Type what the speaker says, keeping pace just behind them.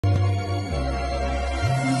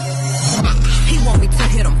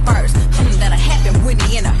first. That'll happen with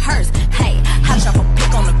me in a hearse. Hey, hot drop a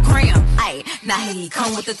pic on the gram. Ay, now he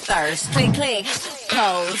come with the thirst. Click, click,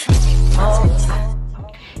 close.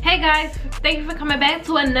 Hey guys, thank you for coming back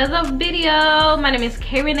to another video. My name is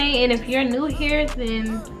Kayy Rena, and if you're new here,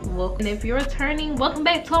 then welcome. And if you're returning, welcome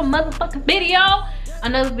back to a motherfucking video.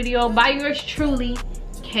 Another video by yours truly,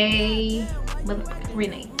 Kayy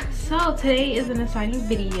Rena. So today is an exciting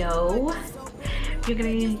video. You're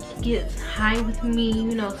gonna get high with me,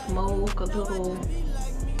 you know, smoke a pre-rolled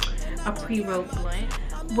blunt.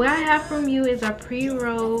 What I have from you is a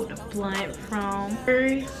pre-rolled blunt from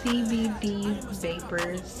CBD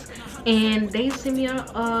Vapors, and they sent me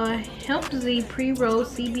a Hemp Z pre-rolled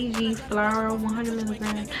CBG flower 100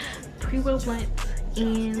 milligram pre-rolled blunt,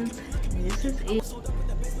 and this is it.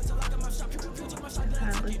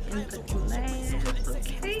 I look in the glass,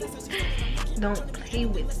 okay? Don't play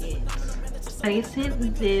with it. They sent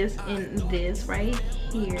this in this right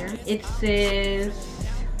here. It says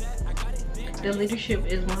the leadership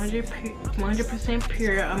is 100%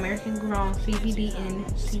 pure American grown CBD and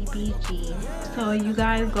CBG. So you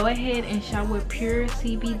guys go ahead and shop with pure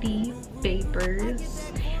CBD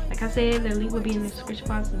Vapors. Like I said, the link will be in the description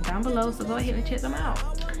box down below, so go ahead and check them out.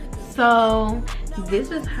 So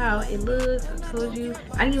this is how it looks. I told you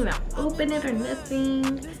I didn't even open it or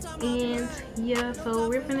nothing, and yeah, so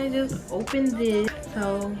we're gonna just open this.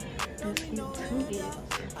 So let's get to it.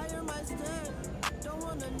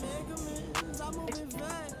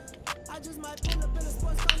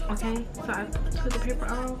 Okay, so I took the paper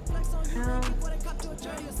off.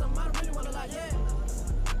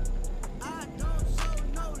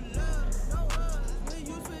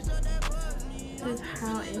 This is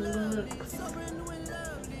how it looks.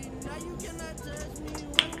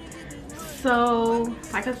 So,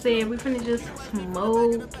 like I said, we're gonna just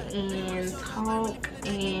smoke and talk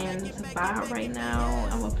and vibe right now.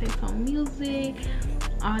 I'm gonna play some music,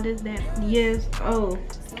 all this, that. Yes. Oh,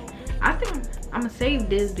 I think I'm gonna save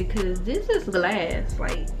this because this is glass.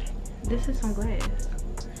 Like, this is some glass.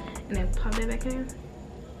 And then pop that back in.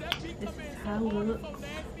 This is how it looks.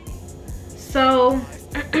 So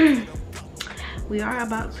we are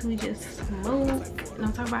about to just smoke. And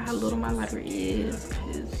I'll talk about how little my lighter is,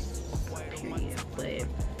 cause period. But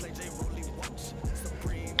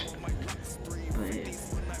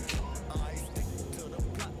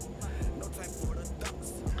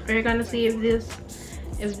we're gonna see if this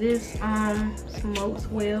smokes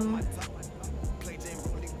well.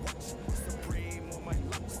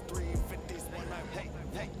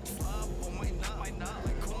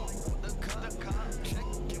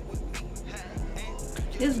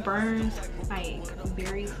 This burns like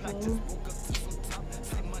very slow,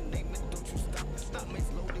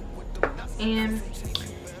 and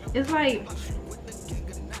it's like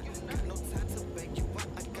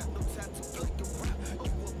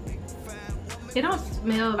it don't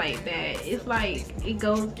smell like that. It's like it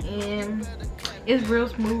goes in, it's real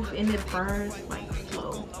smooth, and it burns like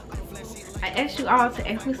slow. I asked you all to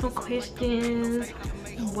ask me some questions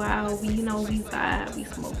while we, you know, we vibe, we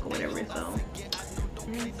smoke or whatever. So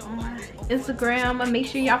it's on my Instagram. Make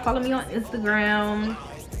sure y'all follow me on Instagram.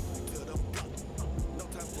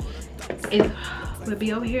 It will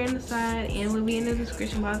be over here on the side and will be in the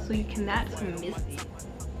description box, so you cannot miss it.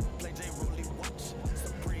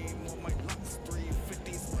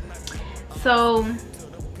 So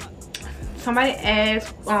somebody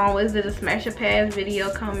asked, is it a Smash or Pass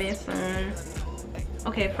video coming soon?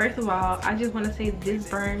 Okay, first of all, I just want to say this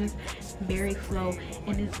burns very slow,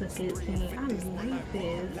 and it's a good thing. I like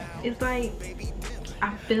this. It's like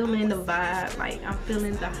I'm feeling the vibe. Like I'm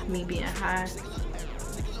feeling me being high.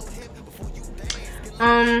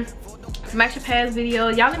 Smash or Pass video.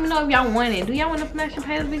 Y'all let me know if y'all want it. Do y'all want a Smash or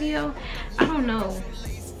Pass video? I don't know.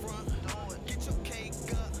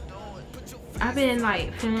 I've been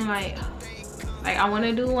like feeling like I want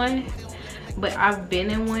to do one, but I've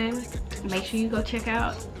been in one. Make sure you go check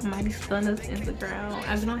out Mighty Stunner's Instagram.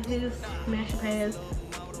 I've been on his Smash or Pass,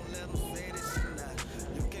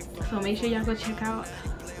 so make sure y'all go check out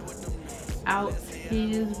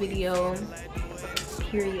his video,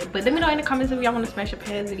 period. But let me know in the comments if y'all want a Smash or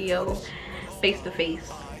Pass video face to face.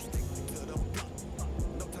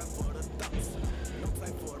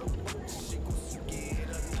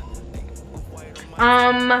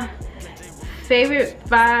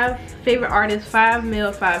 Five favorite artists, 5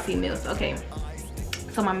 male, 5 females. Okay,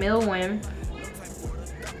 so my male one,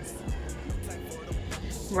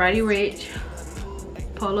 Roddy Ricch,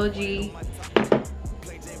 Polo G,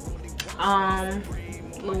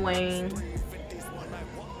 Lil Wayne,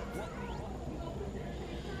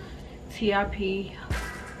 T.I.P.,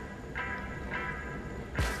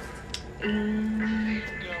 and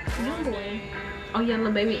young boy. Oh yeah,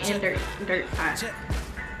 Lil Baby and Dirt Side.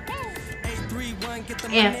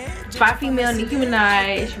 And 5 female: Nicki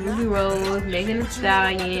Minaj, Ruby Rose, Megan Thee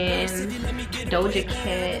Stallion, Doja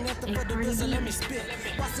Cat, and Cardi B.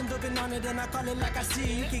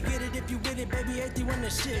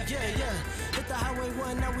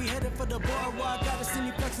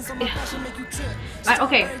 Like,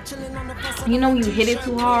 okay, you know when you hit it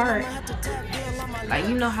too hard, like,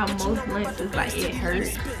 you know how most blunts is like it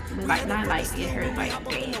hurts, but like not like it hurts like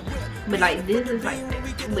damn, but like this is like,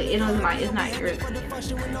 but it don't like, it's not irritating.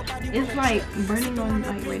 It's like burning on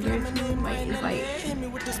like right there too. Like it's like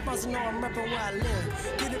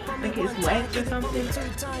it's wax or something.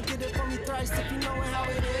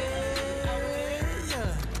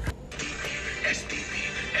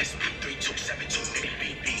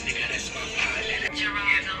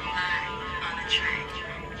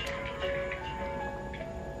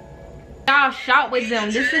 Y'all shot with them.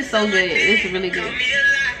 This is so good. This is really good.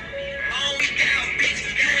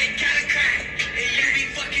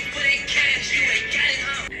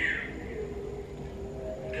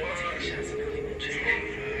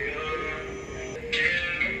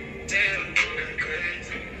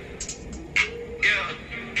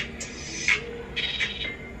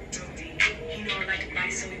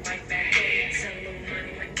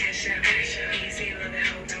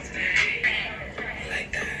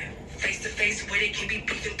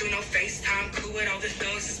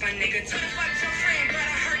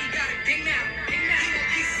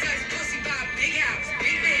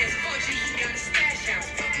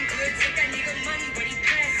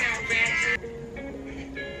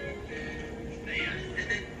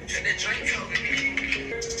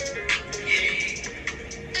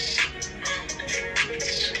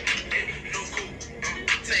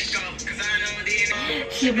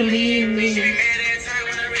 She believed me.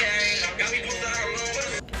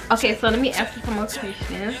 Okay, so let me ask you some more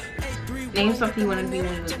questions. Name something you want to be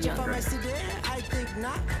when you was younger.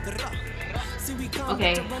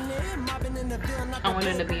 Okay, I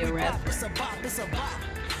wanted to be a rapper.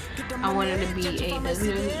 I wanted to be a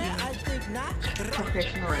WWE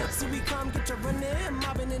professional wrestler.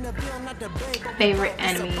 Favorite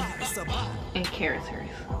anime and characters.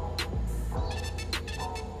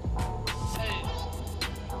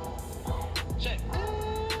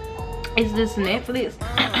 Is this Netflix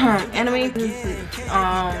anime? Is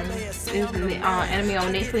anime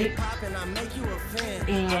on Netflix,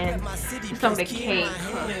 and it's on the K. I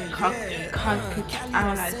don't know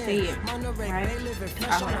how to say it, right?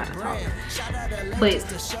 I don't know how to talk, but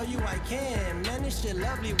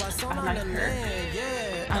I like her.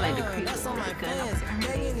 I like the creep with the gun.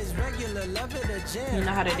 You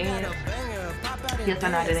know how to dance? Yes, I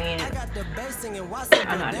know how to dance. I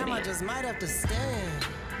know how to dance.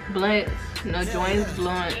 Blunts, no joints,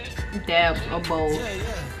 blunts, dabs, or bowls.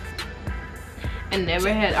 And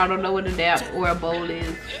never had, I don't know what a dab or a bowl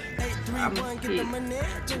is. I'm a kid.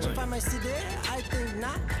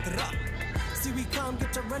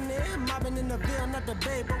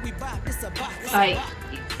 Like,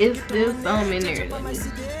 it's still some in there.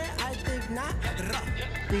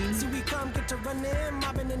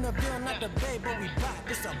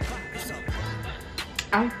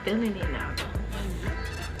 I'm feeling it now though.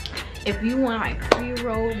 If you want like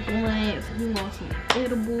pre-roll blunts, if you want some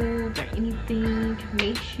edibles or anything,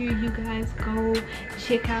 make sure you guys go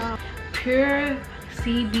check out Pure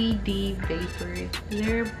CBD Vapors.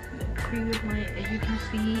 They're pre-roll blunt, as you can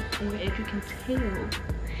see, or as you can tell.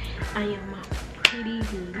 I am pretty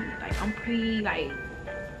good. Like I'm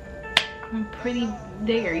pretty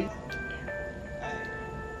there.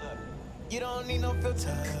 You don't need no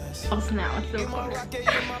filters. Oh snap, I'm still cold.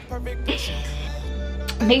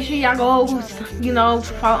 Make sure y'all go, you know,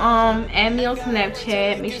 follow, add me on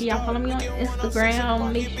Snapchat. Make sure y'all follow me on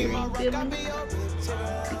Instagram. Make sure you feel me.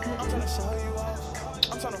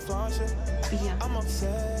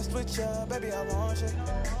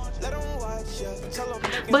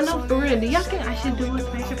 But no, for real, do y'all think I should do a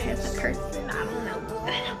Smash Up Past in person? I don't know.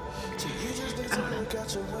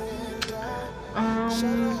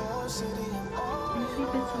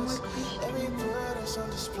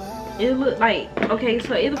 It look like, okay,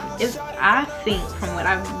 so it's I think from what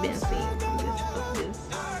I've been seeing from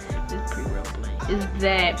this pre-roll blunt is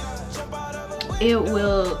that it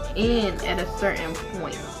will end at a certain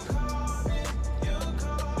point.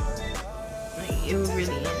 Like it will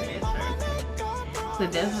really end at a certain point. So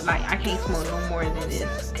that's like I can't smoke no more than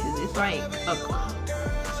this because it's like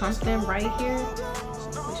something right here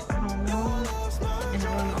which I don't know, and I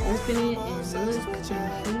want to open it and look and see.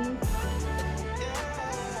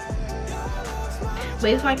 But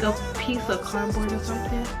it's like a piece of cardboard or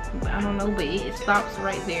something. I don't know, but it stops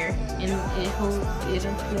right there and it holds it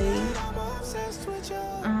in place.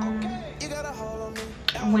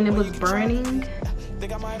 When it was burning,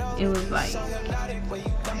 it was like, it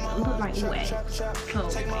looked like wax. So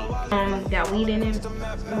got weed in it,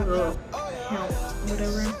 little hemp,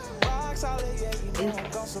 whatever.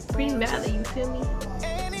 It's pretty valid, you feel me?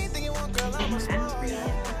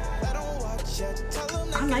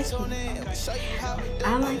 I like it.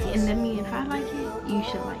 I like it, and that means if I like it, you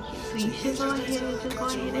should like it. So you should go ahead and just go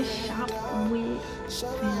ahead and shop with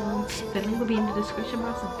them. The link will be in the description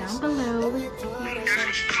box down below.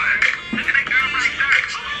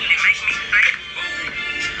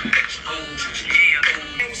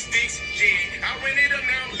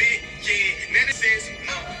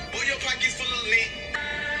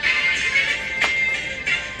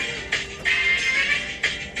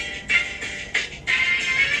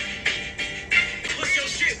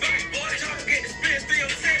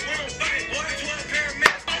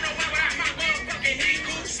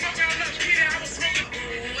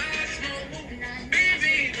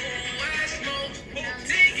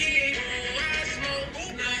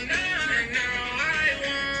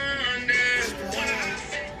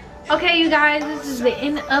 Okay, you guys, this is the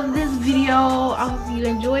end of this video. I hope you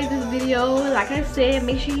enjoyed this video. Like I said,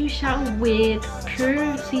 make sure you shop with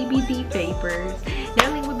pure CBD vapors.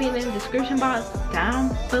 That link will be in the description box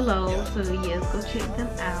down below, so yes, go check them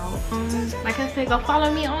out. Like I said, go follow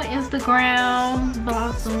me on Instagram,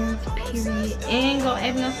 Blossoms period, and go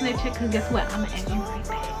add me on Snapchat, because guess what, I'm gonna add you right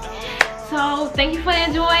back. So thank you for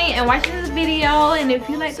enjoying and watching this video. And if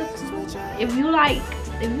you like this, if you like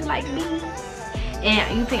me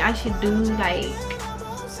and you think I should do like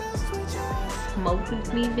smoke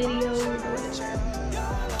with me videos or whatever,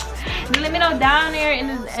 let me know down there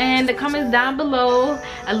in the comments down below.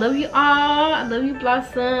 I love you all. I love you,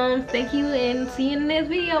 Blossoms. Thank you, and see you in the next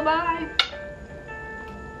video. Bye.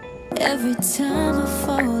 Every time I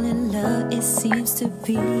fall in love, it seems to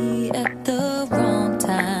be at the wrong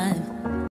time.